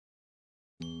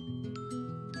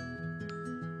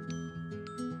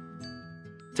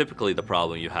Typically, the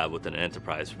problem you have within an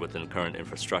enterprise, within current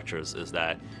infrastructures, is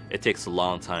that it takes a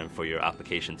long time for your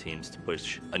application teams to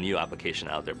push a new application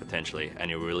out there potentially,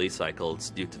 and your release cycles,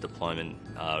 due to deployment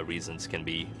reasons, can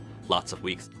be lots of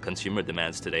weeks. Consumer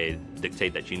demands today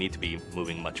dictate that you need to be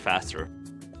moving much faster.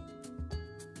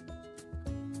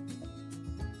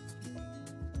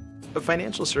 A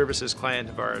financial services client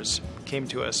of ours came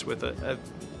to us with a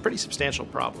pretty substantial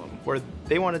problem where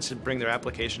they wanted to bring their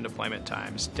application deployment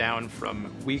times down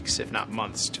from weeks, if not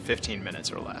months, to 15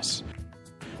 minutes or less.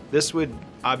 This would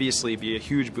obviously be a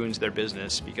huge boon to their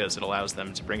business because it allows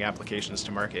them to bring applications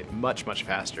to market much, much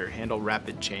faster, handle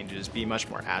rapid changes, be much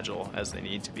more agile as they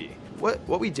need to be.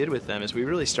 What we did with them is we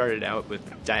really started out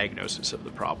with diagnosis of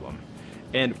the problem.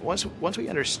 And once we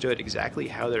understood exactly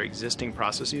how their existing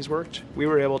processes worked, we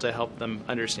were able to help them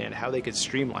understand how they could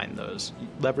streamline those,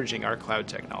 leveraging our cloud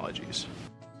technologies.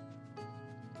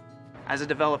 As a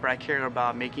developer, I care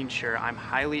about making sure I'm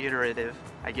highly iterative,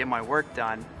 I get my work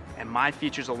done, and my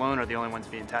features alone are the only ones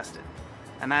being tested.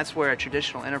 And that's where a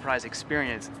traditional enterprise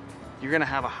experience, you're going to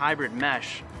have a hybrid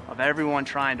mesh of everyone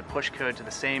trying to push code to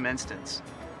the same instance.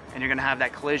 And you're going to have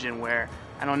that collision where,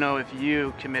 I don't know if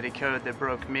you committed code that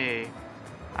broke me,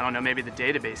 I don't know, maybe the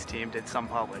database team did some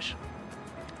publish.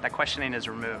 That questioning is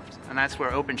removed, and that's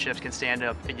where OpenShift can stand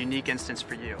up a unique instance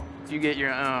for you. You get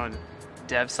your own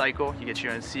dev cycle, you get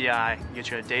your own CI, you get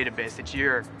your own database that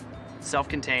you're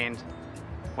self-contained,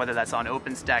 whether that's on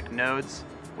OpenStack nodes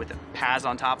with a PaaS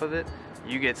on top of it,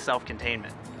 you get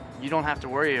self-containment. You don't have to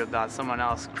worry about someone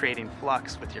else creating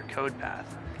flux with your code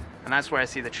path. And that's where I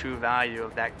see the true value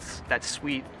of that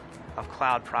suite of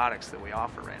cloud products that we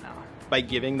offer right now. By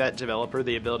giving that developer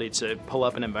the ability to pull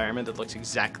up an environment that looks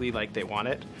exactly like they want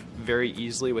it very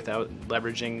easily without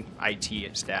leveraging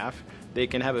IT staff, they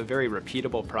can have a very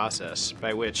repeatable process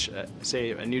by which,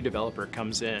 say, a new developer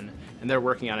comes in and they're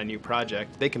working on a new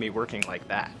project, they can be working like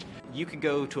that. You could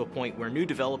go to a point where new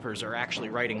developers are actually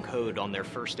writing code on their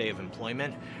first day of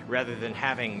employment rather than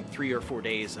having 3 or 4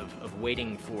 days of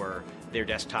waiting for their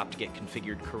desktop to get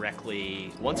configured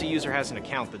correctly. Once a user has an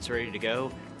account that's ready to go,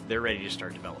 they're ready to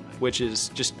start development. Which is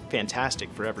just fantastic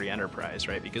for every enterprise,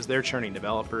 right? Because they're churning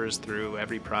developers through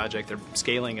every project, they're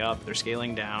scaling up, they're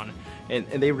scaling down, and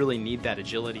they really need that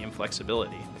agility and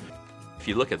flexibility. If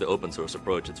you look at the open source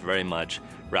approach, it's very much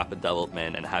rapid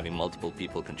development and having multiple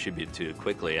people contribute to it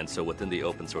quickly. And so within the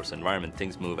open source environment,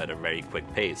 things move at a very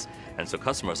quick pace. And so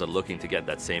customers are looking to get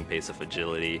that same pace of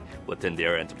agility within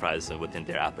their enterprise and within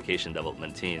their application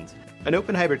development teams. An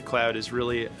open hybrid cloud is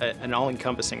really an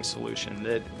all-encompassing solution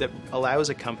that allows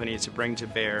a company to bring to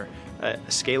bear a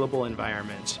scalable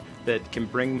environment that can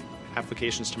bring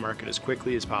applications to market as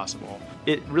quickly as possible.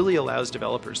 It really allows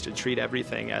developers to treat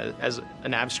everything as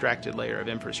an abstracted layer of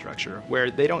infrastructure where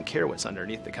they don't care what's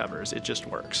underneath the covers, it just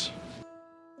works.